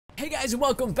Hey guys, and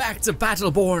welcome back to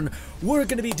Battleborn. We're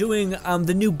gonna be doing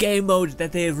the new game mode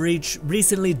that they've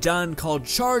recently done called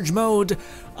Charge Mode.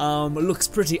 Looks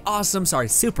pretty awesome. Sorry,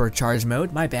 Supercharge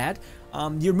Mode, my bad.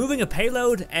 You're moving a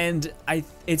payload, and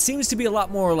it seems to be a lot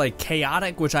more like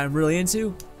chaotic, which I'm really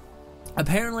into.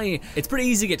 Apparently, it's pretty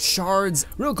easy to get shards.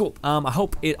 Real cool. I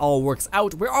hope it all works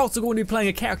out. We're also going to be playing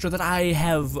a character that I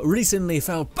have recently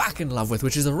fell back in love with,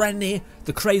 which is Rennie,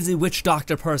 the crazy witch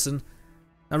doctor person.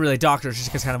 Not really a doctor, she's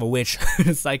just kind of a witch,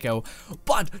 psycho.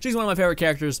 But she's one of my favorite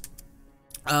characters.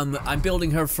 I'm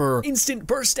building her for instant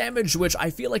burst damage, which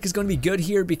I feel like is going to be good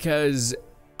here because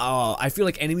I feel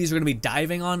like enemies are going to be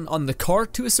diving on the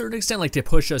cart to a certain extent, like to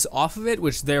push us off of it,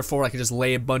 which therefore I can just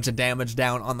lay a bunch of damage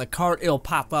down on the cart. It'll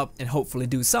pop up and hopefully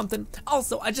do something.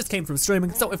 Also, I just came from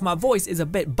streaming, so if my voice is a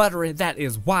bit buttery, that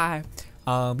is why.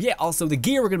 Yeah, also the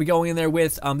gear we're going to be going in there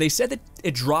with, they said that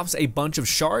it drops a bunch of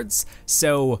shards,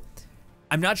 so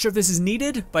I'm not sure if this is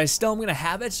needed, but still I'm gonna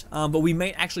have it. But we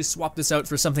may actually swap this out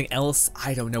for something else.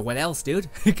 I don't know what else, dude.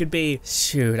 It could be,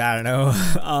 shoot, I don't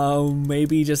know.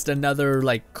 Maybe just another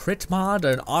like crit mod,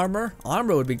 an armor.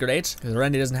 Armor would be great, because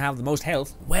Rennie doesn't have the most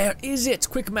health. Where is it?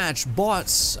 Quick match,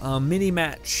 bots, mini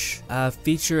match,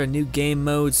 feature a new game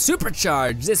mode,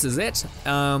 Supercharge. This is it.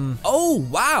 Oh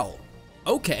wow.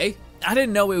 Okay. I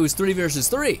didn't know it was 3 versus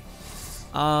 3.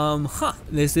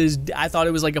 This is, I thought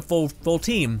it was like a full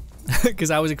team. Because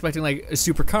I was expecting like a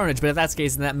super carnage, but if that's the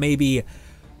case, then that may be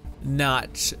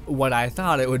not what I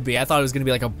thought it would be. I thought it was going to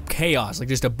be like a chaos, like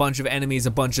just a bunch of enemies,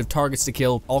 a bunch of targets to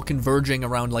kill, all converging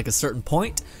around like a certain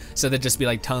point. So there'd just be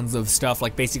like tons of stuff,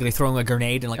 like basically throwing a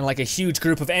grenade and like a huge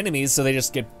group of enemies, so they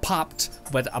just get popped,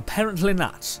 but apparently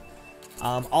not.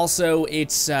 Also,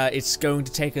 it's going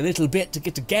to take a little bit to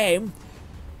get the game,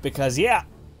 because yeah.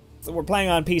 So we're playing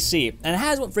on PC, and it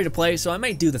has went free to play, so I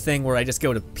might do the thing where I just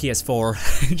go to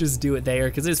PS4 and just do it there,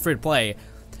 because it's free to play.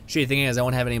 Shitty thing is, I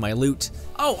won't have any of my loot.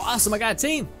 Oh, awesome, I got a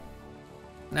team!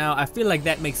 Now, I feel like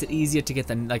that makes it easier to get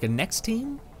the a next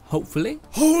team, hopefully.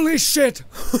 Holy shit!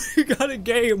 We got a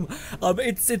game!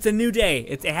 It's a new day.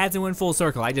 It hasn't went full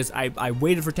circle. I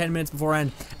waited for 10 minutes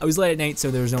beforehand. I was late at night, so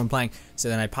there was no one playing. So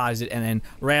then I paused it, and then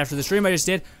right after the stream I just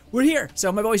did, we're here!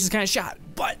 So my voice is kind of shot,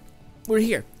 but we're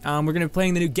here. We're gonna be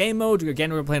playing the new game mode.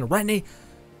 Again, we're playing Rennie.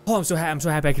 Oh, I'm so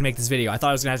happy I can make this video. I thought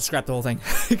I was gonna have to scrap the whole thing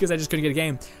because I just couldn't get a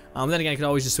game. Then again, I could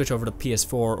always just switch over to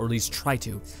PS4 or at least try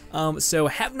to. So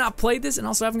have not played this and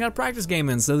also haven't got a practice game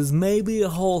in, so this may be a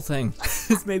whole thing.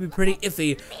 This may be pretty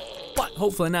iffy, but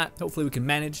hopefully not. Hopefully we can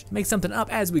manage, make something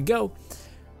up as we go.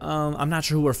 I'm not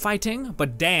sure who we're fighting,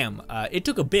 but damn, it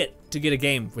took a bit to get a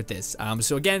game with this.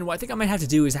 So again, what I think I might have to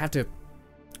do is have to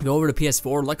go over to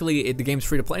PS4. Luckily, the game's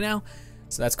free to play now,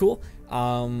 so that's cool.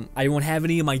 I won't have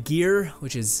any of my gear,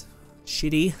 which is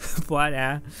shitty,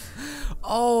 but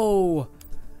oh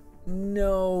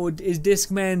no, is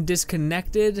Discman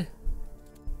disconnected?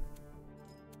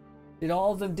 Did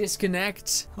all of them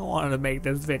disconnect? I wanted to make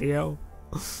this video.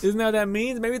 Isn't that what that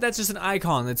means? Maybe that's just an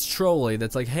icon that's trolly,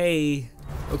 that's like, hey,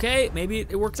 okay, maybe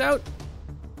it works out.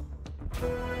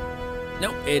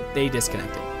 Nope, they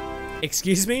disconnected.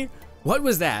 Excuse me? What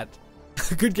was that?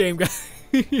 Good game, guys.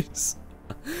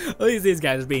 At least these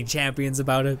guys are being champions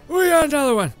about it. We got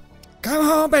another one. Come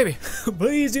on, baby.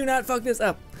 Please do not fuck this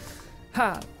up.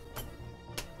 Ha.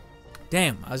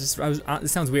 Damn, this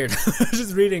sounds weird. I was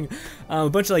just reading a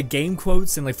bunch of like game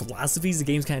quotes and like philosophies the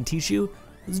games kind of teach you.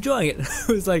 I was enjoying it.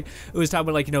 It was talking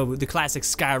about like, you know, the classic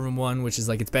Skyrim one, which is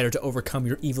like it's better to overcome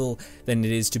your evil than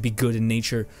it is to be good in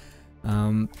nature.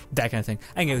 That kind of thing.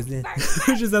 I think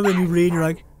it's just something you read and you're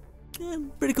like, yeah,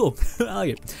 pretty cool. I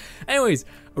like it. Anyways,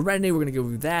 Rennie, we're gonna go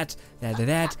with that.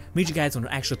 Meet you guys when we're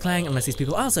actually playing, unless these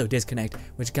people also disconnect,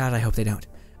 which God, I hope they don't.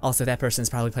 Also, that person is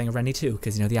probably playing a Rennie too,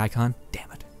 because you know the icon. Damn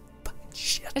it. Fucking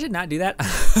shit. I did not do that.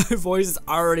 My voice is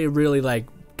already really like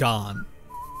gone.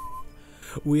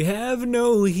 We have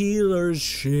no healers.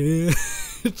 Shit.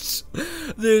 This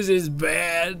is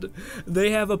bad.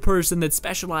 They have a person that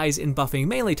specializes in buffing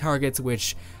melee targets,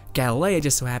 which Galilea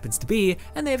just so happens to be,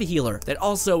 and they have a healer that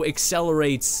also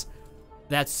accelerates.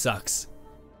 That sucks.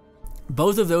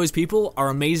 Both of those people are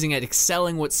amazing at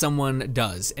excelling what someone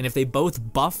does, and if they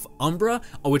both buff Umbra,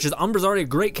 which is Umbra's already a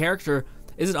great character.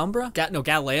 Is it Umbra? No,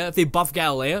 Galilea. If they buff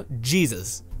Galilea,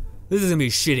 Jesus, this is gonna be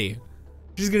shitty.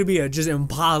 She's gonna be just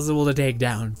impossible to take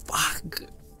down. Fuck.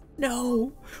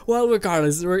 No. Well,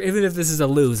 regardless, even if this is a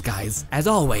lose, guys, as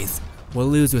always, we'll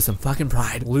lose with some fucking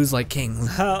pride. We'll lose like kings.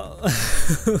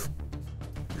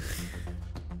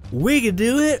 We can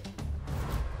do it.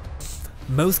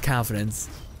 Most confidence.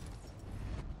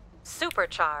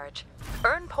 Supercharge.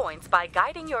 Earn points by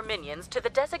guiding your minions to the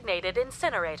designated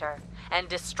incinerator. and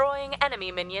destroying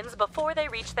enemy minions before they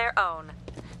reach their own.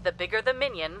 The bigger the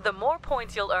minion, the more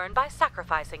points you'll earn by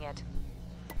sacrificing it.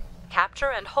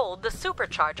 Capture and hold the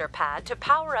Supercharger pad to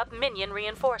power up minion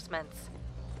reinforcements.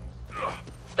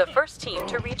 The first team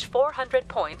to reach 400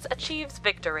 points achieves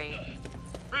victory.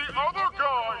 The other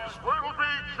guys will be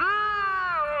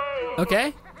killed!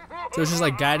 Okay. So it's just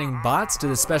like guiding bots to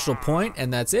the special point,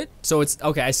 and that's it? So it's,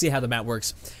 okay, I see how the map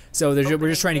works. So we're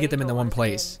just trying to get them into one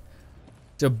place.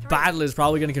 So battle is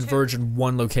probably gonna converge in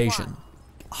one location.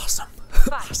 Awesome.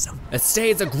 Awesome. Let's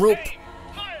stay as a group.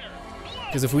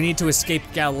 Because if we need to escape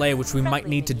Galileo, which we might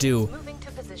need to do,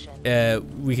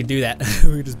 we can do that.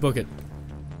 We can just book it.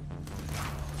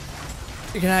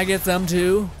 Can I get some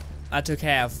too? I took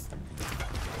half.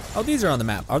 Oh, these are on the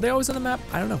map. Are they always on the map?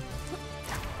 I don't know.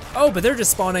 Oh, but they're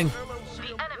just spawning.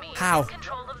 How?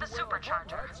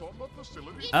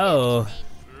 Oh.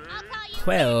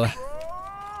 Well.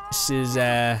 This is,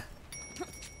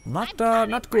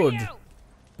 not good.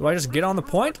 Do I just get on the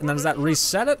point and then does that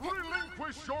reset it?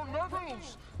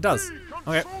 It does.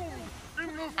 Okay.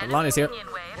 Lonnie's here.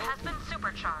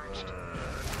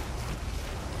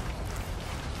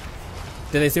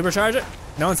 Did they supercharge it?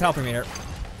 No one's helping me here.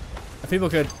 If people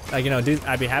could, like, you know,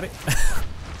 I'd be happy.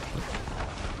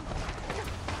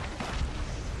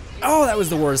 Oh, that was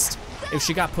the worst. If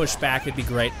she got pushed back, it'd be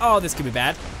great. Oh, this could be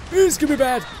bad. This could be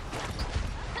bad.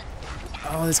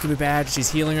 Oh, this could be bad.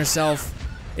 She's healing herself.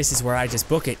 This is where I just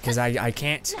book it, because I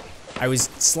can't. I was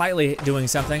slightly doing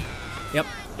something. Yep.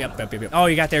 Oh,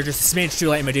 you got there just a smidge too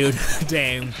late, my dude.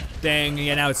 Dang.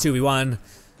 Yeah, now it's 2v1.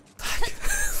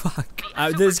 Fuck.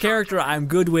 This character I'm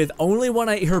good with only when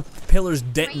her pillars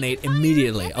detonate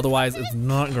immediately. Otherwise, it's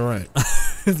not great.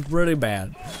 It's pretty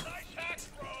bad.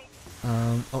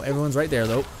 Oh, everyone's right there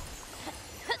though.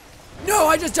 No,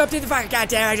 I just jumped in the fire. God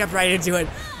damn, I jumped right into it.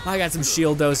 I got some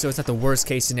shield though, so it's not the worst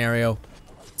case scenario.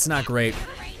 It's not great.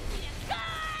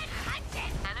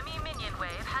 Enemy minion wave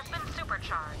has been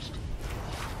supercharged.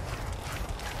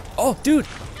 Oh, dude.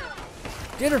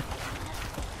 Get her.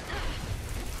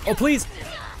 Oh, please.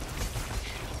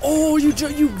 Oh, you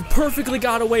perfectly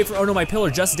got away from, oh no, my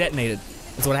pillar just detonated.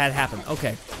 That's what had happened.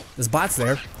 Okay, there's bots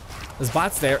there.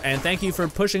 And thank you for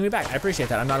pushing me back. I appreciate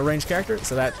that. I'm not a ranged character,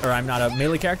 so that, or I'm not a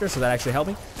melee character, so that actually helped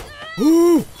me.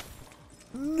 Ooh,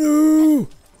 no.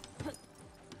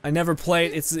 I never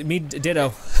played, it's me,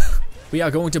 ditto. We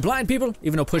are going to blind people,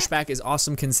 even though pushback is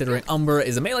awesome considering Umber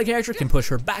is a melee character, can push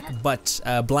her back, but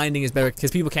blinding is better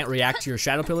because people can't react to your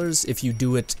shadow pillars if you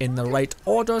do it in the right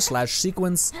order /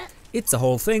 sequence. It's a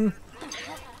whole thing.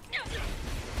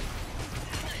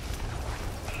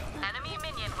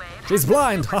 She's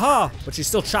blind, haha, but she's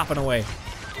still chopping away.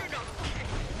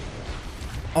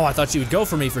 Oh, I thought she would go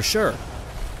for me for sure.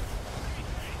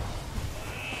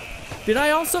 Did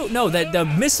I also? No, that the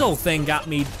missile thing got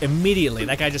me immediately.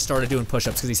 That guy just started doing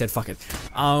push-ups because he said, fuck it.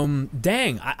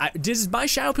 Dang, did my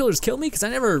shadow pillars kill me? Because I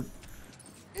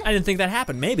didn't think that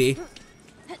happened, maybe.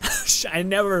 I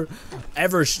never,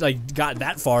 ever, like, got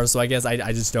that far, so I guess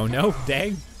I just don't know,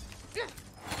 dang.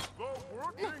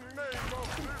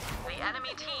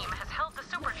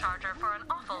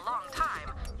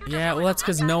 Yeah, well that's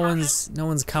because no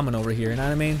one's coming over here, you know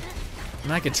what I mean?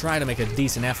 And I could try to make a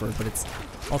decent effort, but it's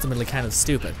ultimately kind of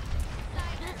stupid.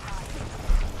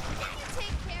 Take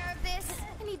care of this.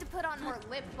 I need to put on more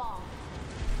lip balm.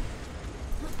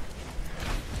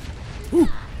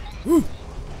 Ooh,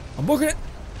 I'm booking it.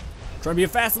 Trying to be a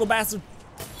fast little bastard.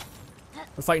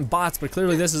 We're fighting bots, but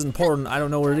clearly this is important. I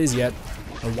don't know what it is yet,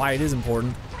 or why it is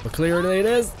important, but clearly it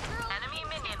is. Enemy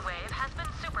minion wave has been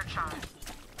supercharged.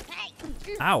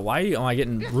 Ow, why am I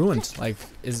getting ruined? Like,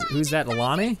 who's that,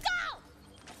 Alani?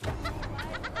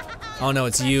 Oh no,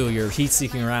 it's you, you're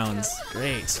heat-seeking rounds.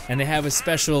 Great. And they have a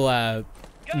special,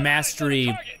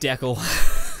 mastery decal.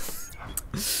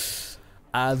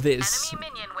 This.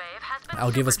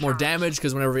 I'll give us more damage,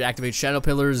 because whenever we activate shadow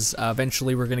pillars,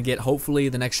 eventually we're gonna get, hopefully,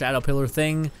 the next shadow pillar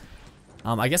thing.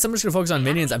 I guess I'm just gonna focus on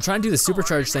minions. I'm trying to do the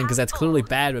supercharge thing, because that's clearly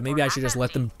bad, but maybe I should just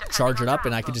let them charge it up,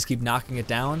 and I could just keep knocking it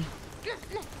down.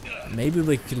 Maybe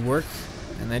we could work,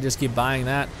 and then just keep buying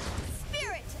that.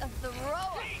 Spirit of the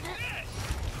road.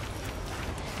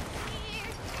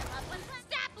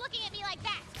 Stop looking at me like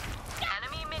that.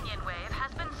 Enemy minion wave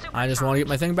has been supercharged. I just want to get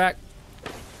my thing back.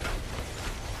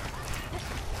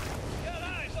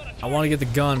 I want to get the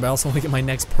gun, but I also want to get my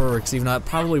next perks, even though it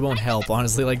probably won't help,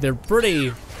 honestly. Like, they're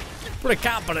pretty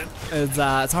competent.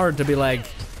 It's hard to be like,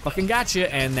 fucking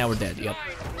gotcha, and now we're dead, yep.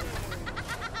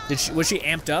 Was she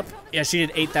amped up? Yeah, she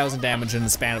did 8,000 damage in the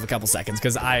span of a couple seconds,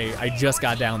 because I just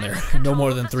got down there. No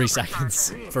more than 3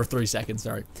 seconds. For 3 seconds,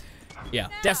 sorry. Yeah,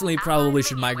 definitely probably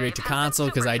should migrate to console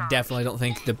because I definitely don't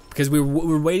think because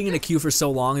we're waiting in a queue for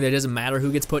so long that it doesn't matter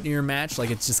who gets put in your match. Like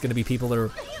it's just gonna be people that are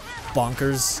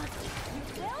bonkers.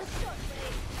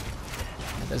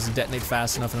 Doesn't detonate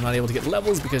fast enough, and I'm not able to get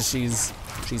levels because she's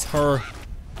her.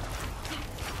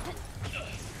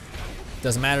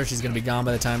 Doesn't matter. She's gonna be gone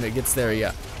by the time it gets there.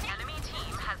 Yeah. Enemy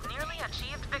team has nearly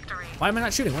achieved victory. Why am I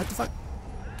not shooting? What the fuck?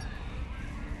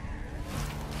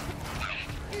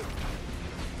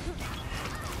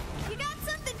 You got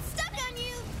something stuck on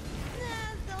you.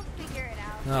 They'll figure it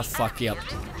out. Oh fuck, yep.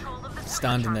 Is in control of the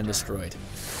Stunned and then destroyed.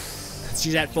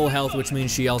 She's at full health, which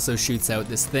means she also shoots out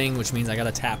this thing, which means I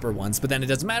gotta tap her once. But then it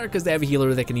doesn't matter because they have a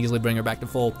healer that can easily bring her back to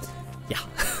full. Yeah.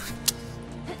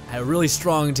 I had a really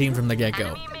strong team from the get-go.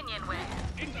 enemy minion win.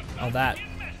 Oh, that.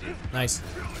 Nice.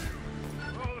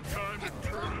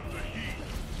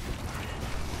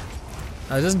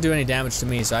 It doesn't do any damage to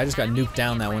me, so I just got nuked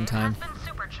down that one time. Has been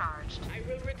supercharged.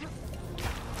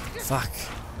 Fuck.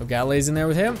 Oh, Galley's in there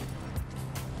with him.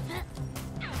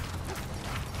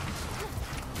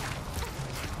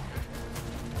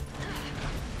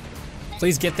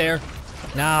 Please get there.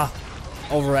 Nah.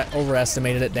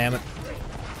 Overestimated it, damn it.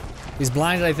 He's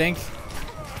blinded, I think.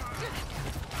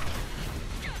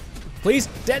 Please,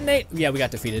 detonate. Yeah, we got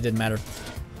defeated. It didn't matter.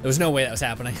 There was no way that was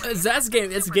happening. That's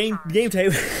game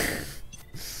type.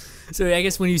 So I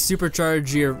guess when you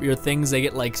supercharge your things, they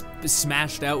get like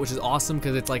smashed out, which is awesome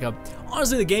because it's like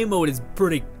honestly the game mode is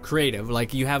pretty creative.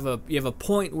 Like you have a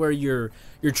point where you're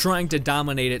trying to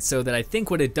dominate it, so that I think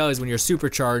what it does when you're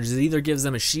supercharged is it either gives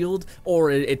them a shield or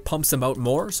it pumps them out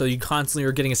more, so you constantly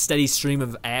are getting a steady stream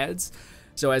of ads.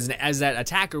 So as that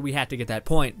attacker, we had to get that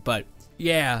point, but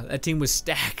yeah, that team was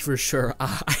stacked for sure.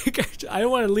 I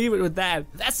don't want to leave it with that.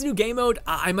 That's the new game mode.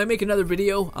 I might make another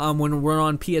video when we're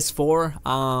on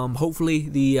PS4. Hopefully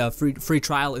the free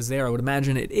trial is there. I would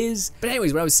imagine it is. But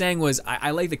anyways, what I was saying was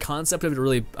I like the concept of it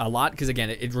really a lot because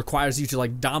again, it requires you to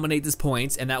like dominate these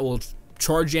points, and that will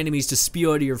charge enemies to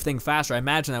spew out of your thing faster. I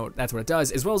imagine that's what it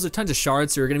does, as well as there's tons of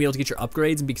shards, so you're gonna be able to get your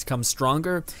upgrades and become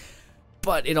stronger.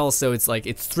 But it also, it's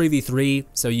 3v3,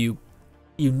 so you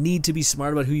need to be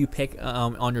smart about who you pick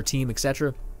on your team,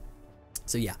 etc.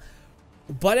 So yeah.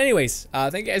 But anyways,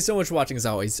 thank you guys so much for watching as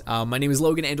always. My name is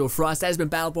Logan Ando Frost. That has been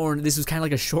Battleborn. This was kind of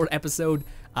like a short episode,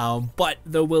 but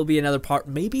there will be another part,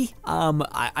 maybe.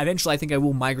 Eventually I think I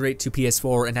will migrate to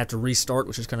PS4 and have to restart,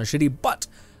 which is kind of shitty, but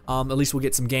at least we'll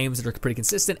get some games that are pretty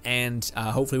consistent, and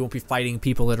hopefully won't be fighting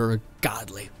people that are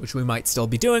godly, which we might still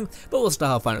be doing, but we'll still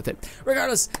have fun with it.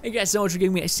 Regardless, thank you guys so much for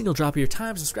giving me a single drop of your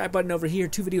time. Subscribe button over here,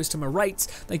 2 videos to my right.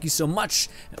 Thank you so much.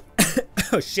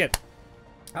 Oh shit.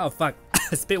 Oh fuck.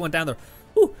 I spit one down there.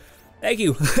 Whew. Thank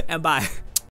you, and bye.